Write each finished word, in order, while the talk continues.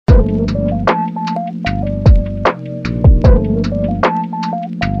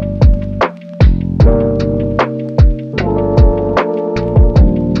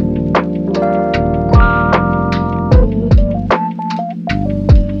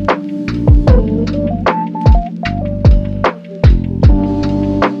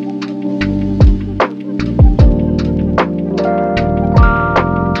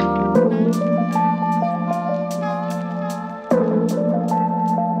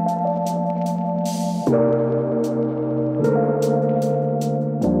Good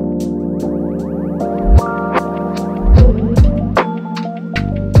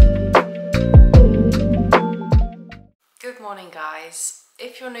morning guys.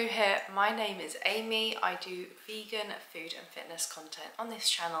 If you're new here, my name is Amy. I do vegan food and fitness content on this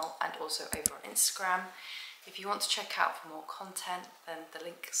channel and also over on Instagram. If you want to check out for more content, then the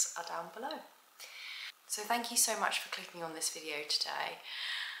links are down below. So thank you so much for clicking on this video today.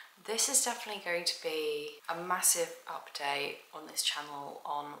 This is definitely going to be a massive update on this channel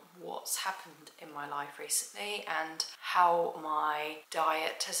on what's happened in my life recently and how my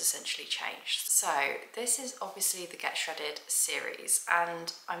diet has essentially changed. So this is obviously the Get Shredded series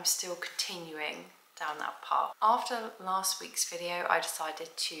and I'm still continuing down that path. After last week's video, I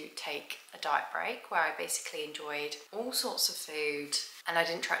decided to take a diet break where I basically enjoyed all sorts of food and I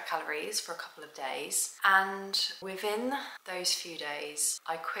didn't track calories for a couple of days. And within those few days,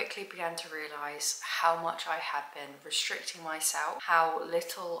 I quickly began to realize how much I had been restricting myself, how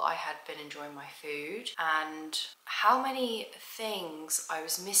little I had been enjoying my food, and how many things I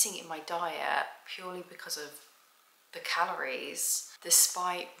was missing in my diet purely because of the calories,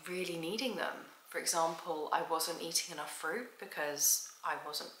 despite really needing them. For example, I wasn't eating enough fruit because I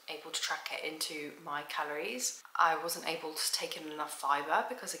wasn't able to track it into my calories. I wasn't able to take in enough fiber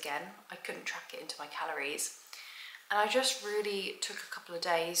because again, I couldn't track it into my calories. And I just really took a couple of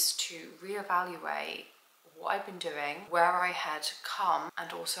days to reevaluate what I'd been doing, where I had come,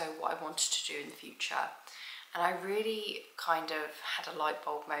 and also what I wanted to do in the future. And I really kind of had a light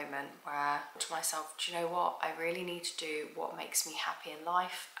bulb moment where I thought to myself, do you know what? I really need to do what makes me happy in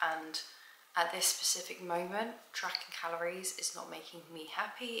life, and at this specific moment, tracking calories is not making me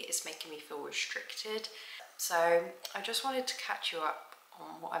happy, it's making me feel restricted. So I just wanted to catch you up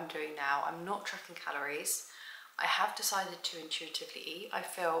on what I'm doing now. I'm not tracking calories. I have decided to intuitively eat. I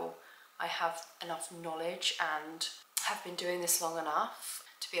feel I have enough knowledge and have been doing this long enough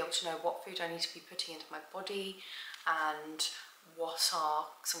to be able to know what food I need to be putting into my body and what are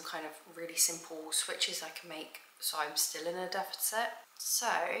some kind of really simple switches I can make so I'm still in a deficit. So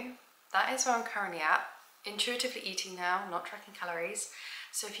that is where I'm currently at, intuitively eating now, not tracking calories.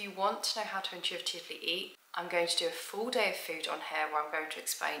 So if you want to know how to intuitively eat, I'm going to do a full day of food on here where I'm going to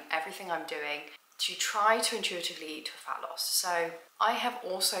explain everything I'm doing to try to intuitively eat to fat loss. So I have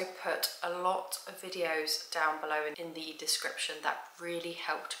also put a lot of videos down below in the description that really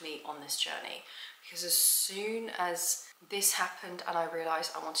helped me on this journey. Because as soon as this happened and I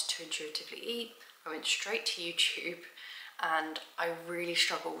realized I wanted to intuitively eat, I went straight to YouTube and I really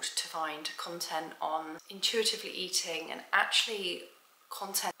struggled to find content on intuitively eating and actually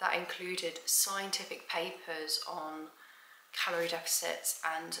content that included scientific papers on calorie deficits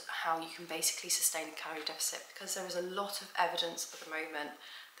and how you can basically sustain a calorie deficit, because there is a lot of evidence at the moment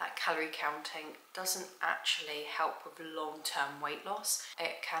that calorie counting doesn't actually help with long-term weight loss.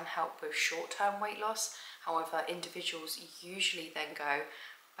 It can help with short-term weight loss. However, individuals usually then go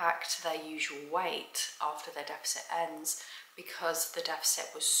back to their usual weight after their deficit ends because the deficit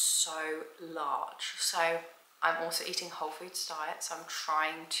was so large. So I'm also eating whole foods diet, so I'm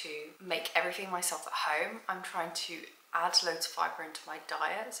trying to make everything myself at home. I'm trying to add loads of fibre into my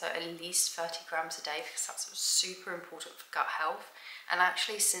diet, so at least 30 grams a day, because that's super important for gut health. And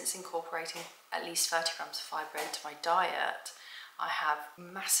actually, since incorporating at least 30 grams of fibre into my diet, I have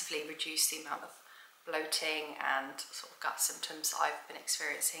massively reduced the amount of bloating and sort of gut symptoms that I've been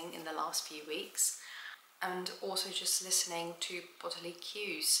experiencing in the last few weeks, and also just listening to bodily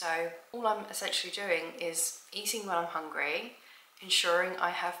cues. So all I'm essentially doing is eating when I'm hungry, ensuring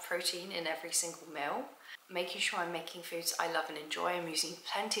I have protein in every single meal, making sure I'm making foods I love and enjoy. I'm using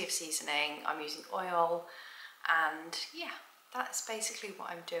plenty of seasoning, I'm using oil, and yeah, that's basically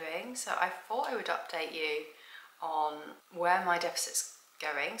what I'm doing. So I thought I would update you on where my deficit's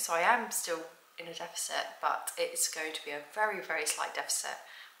going. So I am still in a deficit, but it's going to be a very, very slight deficit,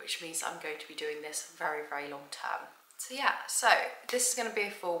 which means I'm going to be doing this very, very long term. So yeah, so this is going to be a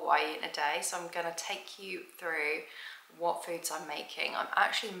full what I eat in a day. So I'm going to take you through what foods I'm making. I'm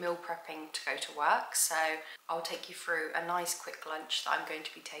actually meal prepping to go to work, so I'll take you through a nice quick lunch that I'm going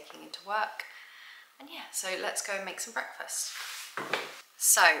to be taking into work. And yeah, so let's go and make some breakfast.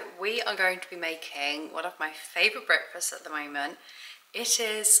 So we are going to be making one of my favourite breakfasts at the moment. It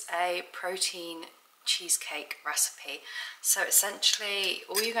is a protein cheesecake recipe. So essentially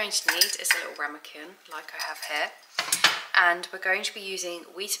all you're going to need is a little ramekin like I have here, and we're going to be using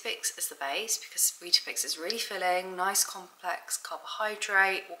Weetabix as the base because Weetabix is really filling, nice complex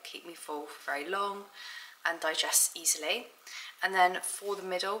carbohydrate, will keep me full for very long. and digests easily. And then for the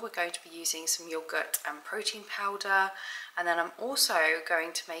middle, we're going to be using some yogurt and protein powder. And then I'm also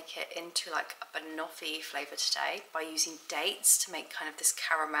going to make it into like a banoffee flavour today by using dates to make kind of this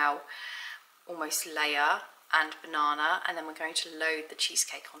caramel almost layer, and banana. And then we're going to load the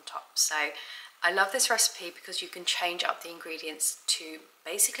cheesecake on top. So I love this recipe because you can change up the ingredients to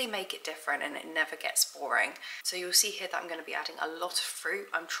basically make it different and it never gets boring. So you'll see here that I'm going to be adding a lot of fruit.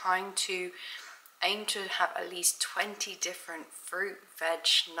 I'm trying to aim to have at least 20 different fruit, veg,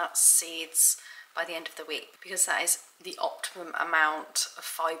 nuts, seeds by the end of the week, because that is the optimum amount of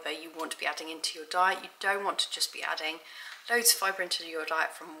fibre you want to be adding into your diet. You don't want to just be adding loads of fibre into your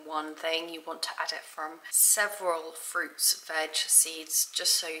diet from one thing. You want to add it from several fruits, veg, seeds,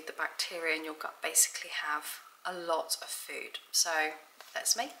 just so the bacteria in your gut basically have a lot of food. So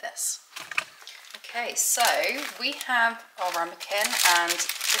let's make this. Okay, so we have our ramekin, and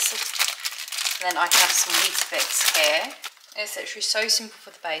this is, then I have some Weetabix here. It's literally so simple for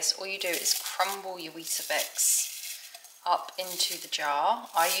the base. All you do is crumble your Weetabix up into the jar.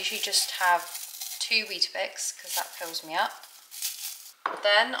 I usually just have 2 Weetabix because that fills me up.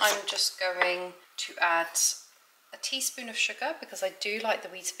 Then I'm just going to add a teaspoon of sugar because I do like the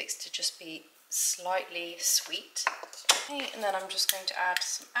Weetabix to just be slightly sweet. Okay, and then I'm just going to add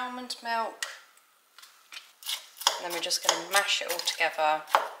some almond milk. And then we're just going to mash it all together.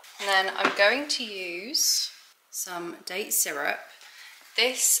 And then I'm going to use some date syrup.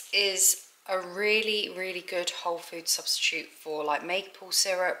 This is a really, really good whole food substitute for like maple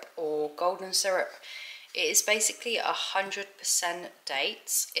syrup or golden syrup. It is basically 100%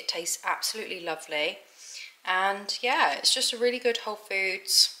 dates. It tastes absolutely lovely. And yeah, it's just a really good whole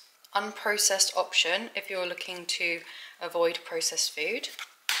foods, unprocessed option if you're looking to avoid processed food.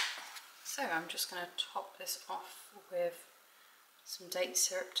 So I'm just going to top this off with some date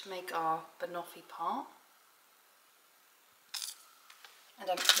syrup to make our banoffee part. And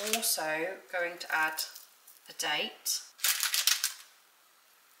I'm also going to add a date.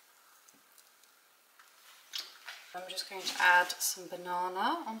 I'm just going to add some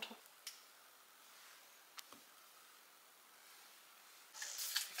banana on top.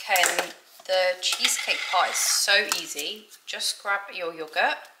 Okay, and the cheesecake part is so easy. Just grab your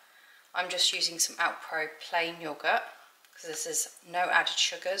yogurt. I'm just using some Alpro plain yogurt because this is no added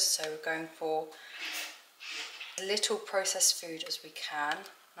sugars, so we're going for as little processed food as we can.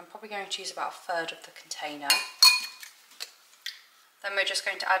 I'm probably going to use about 1/3 of the container. Then we're just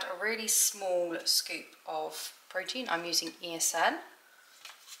going to add a really small scoop of protein. I'm using ESN.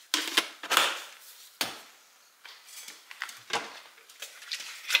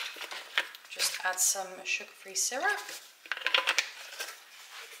 Just add some sugar-free syrup.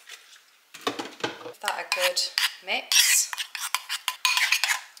 Give that a good mix.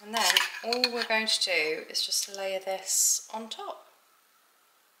 And then all we're going to do is just layer this on top.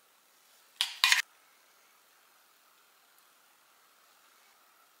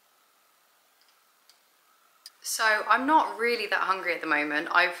 So I'm not really that hungry at the moment.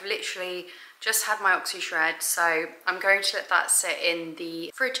 I've literally just had my Oxy Shred, so I'm going to let that sit in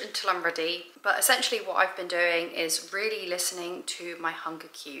the fridge until I'm ready. But essentially what I've been doing is really listening to my hunger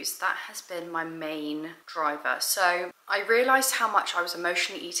cues. That has been my main driver. So I realised how much I was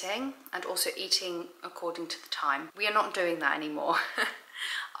emotionally eating and also eating according to the time. We are not doing that anymore.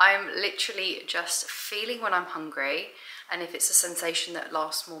 I'm literally just feeling when I'm hungry, and if it's a sensation that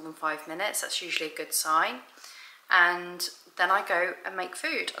lasts more than 5 minutes, that's usually a good sign. And then I go and make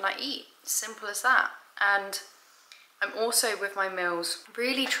food and I eat. Simple as that. And I'm also with my meals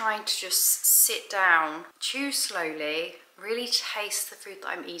really trying to just sit down, chew slowly, really taste the food that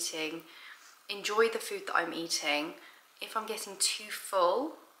I'm eating, enjoy the food that I'm eating. If I'm getting too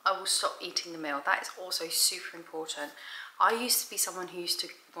full, I will stop eating the meal. That is also super important. I used to be someone who used to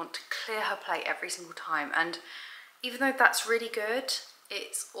want to clear her plate every single time, and even though that's really good,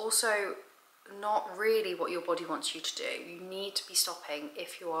 it's also not really what your body wants you to do. You need to be stopping.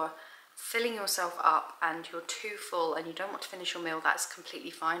 If you are filling yourself up and you're too full and you don't want to finish your meal, that's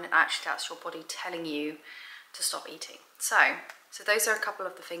completely fine, and actually that's your body telling you to stop eating. So those are a couple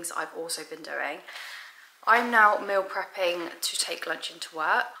of the things that I've also been doing. I'm now meal prepping to take lunch into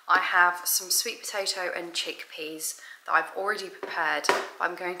work. I have some sweet potato and chickpeas that I've already prepared, but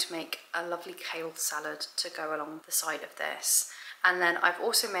I'm going to make a lovely kale salad to go along the side of this. And then I've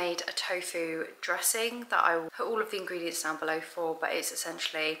also made a tofu dressing that I will put all of the ingredients down below for, but it's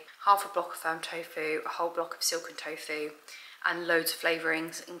essentially half a block of firm tofu, a whole block of silken tofu, and loads of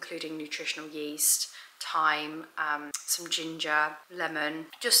flavourings, including nutritional yeast, thyme, some ginger, lemon,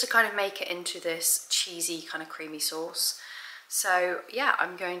 just to kind of make it into this cheesy kind of creamy sauce. So yeah,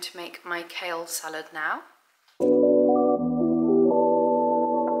 I'm going to make my kale salad now.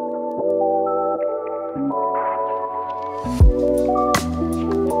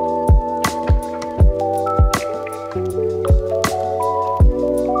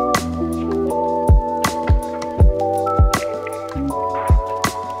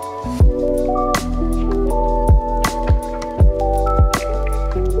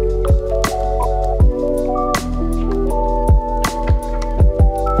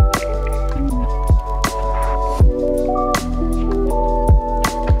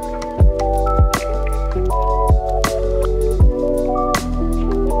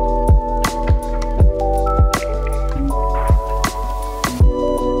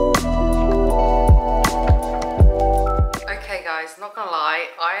 Not gonna lie,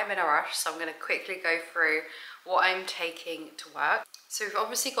 I am in a rush, so I'm gonna quickly go through what I'm taking to work. So we've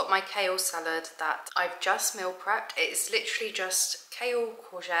obviously got my kale salad that I've just meal prepped. It's literally just kale,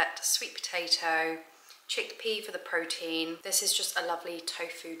 courgette, sweet potato, chickpea for the protein. This is just a lovely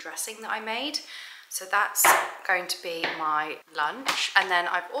tofu dressing that I made. So that's going to be my lunch. And then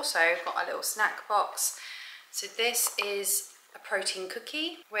I've also got a little snack box. So this is a protein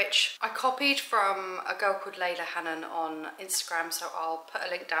cookie, which I copied from a girl called Layla Hannon on Instagram, so I'll put a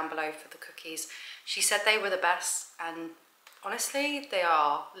link down below for the cookies. She said they were the best, and honestly, they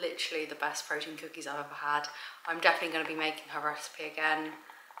are literally the best protein cookies I've ever had. I'm definitely going to be making her recipe again.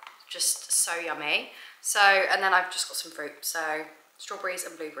 Just so yummy. So, and then I've just got some fruit, so strawberries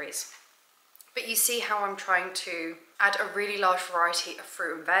and blueberries. But you see how I'm trying to add a really large variety of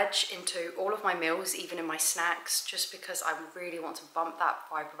fruit and veg into all of my meals, even in my snacks, just because I really want to bump that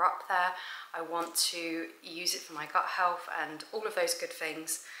fibre up there. I want to use it for my gut health and all of those good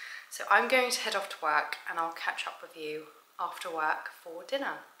things. So I'm going to head off to work and I'll catch up with you after work for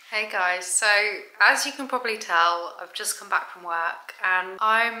dinner. Hey guys, so as you can probably tell, I've just come back from work and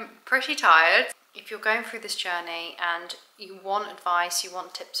I'm pretty tired. If you're going through this journey and you want advice, you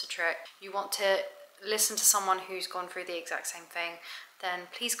want tips or tricks, you want to listen to someone who's gone through the exact same thing, then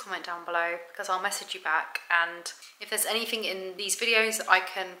please comment down below because I'll message you back. And if there's anything in these videos that I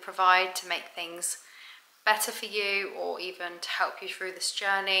can provide to make things better for you or even to help you through this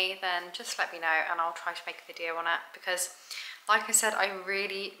journey, then just let me know and I'll try to make a video on it, because like I said, I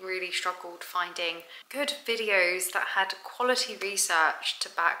really struggled finding good videos that had quality research to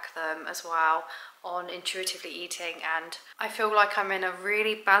back them as well on intuitively eating, and I feel like I'm in a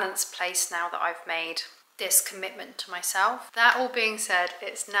really balanced place now that I've made this commitment to myself. That all being said,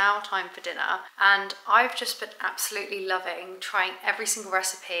 it's now time for dinner and I've just been absolutely loving trying every single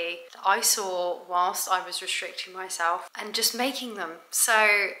recipe that I saw whilst I was restricting myself and just making them.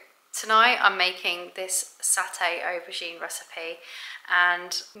 So tonight I'm making this satay aubergine recipe,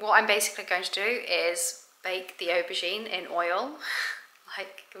 and what I'm basically going to do is bake the aubergine in oil.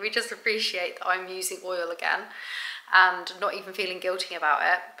 Like, can we just appreciate that I'm using oil again and not even feeling guilty about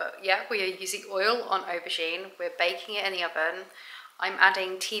it? But yeah, we are using oil on aubergine. We're baking it in the oven. I'm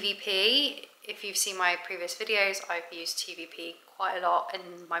adding TVP. If you've seen my previous videos, I've used TVP quite a lot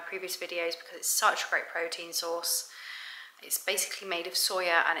in my previous videos because it's such a great protein source. It's basically made of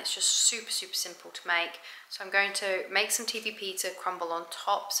soya and it's just super simple to make. So I'm going to make some TVP to crumble on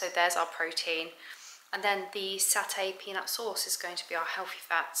top. So there's our protein. And then the satay peanut sauce is going to be our healthy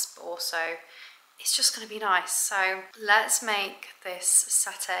fats, but also it's just going to be nice. So let's make this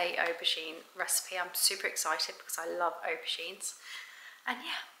satay aubergine recipe. I'm super excited because I love aubergines. And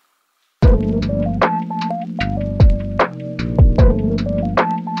yeah.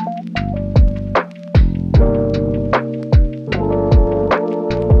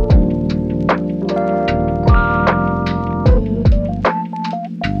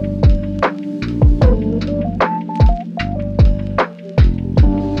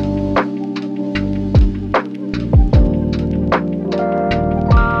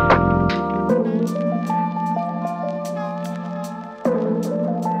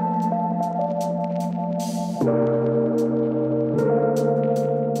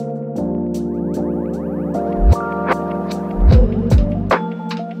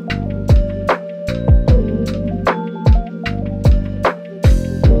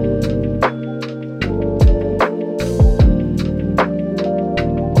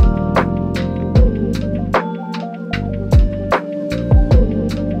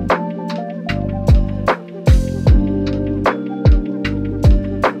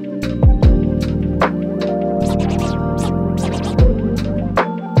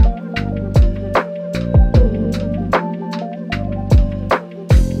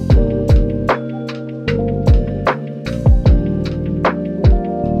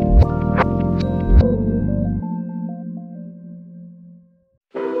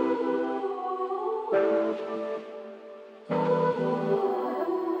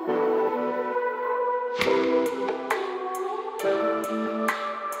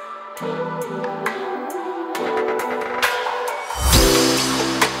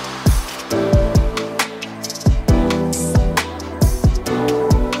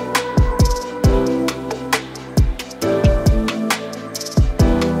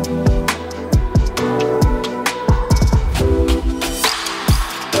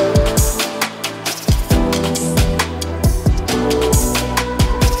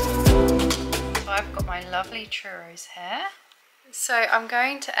 Lovely churros here. So I'm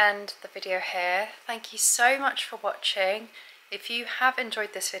going to end the video here. Thank you so much for watching. If you have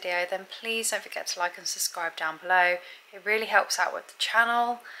enjoyed this video, then please don't forget to like and subscribe down below. It really helps out with the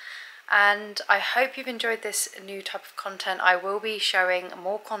channel. And I hope you've enjoyed this new type of content. I will be showing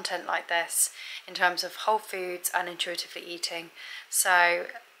more content like this in terms of whole foods and intuitively eating. So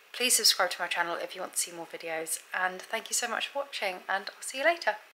please subscribe to my channel if you want to see more videos. And thank you so much for watching, and I'll see you later.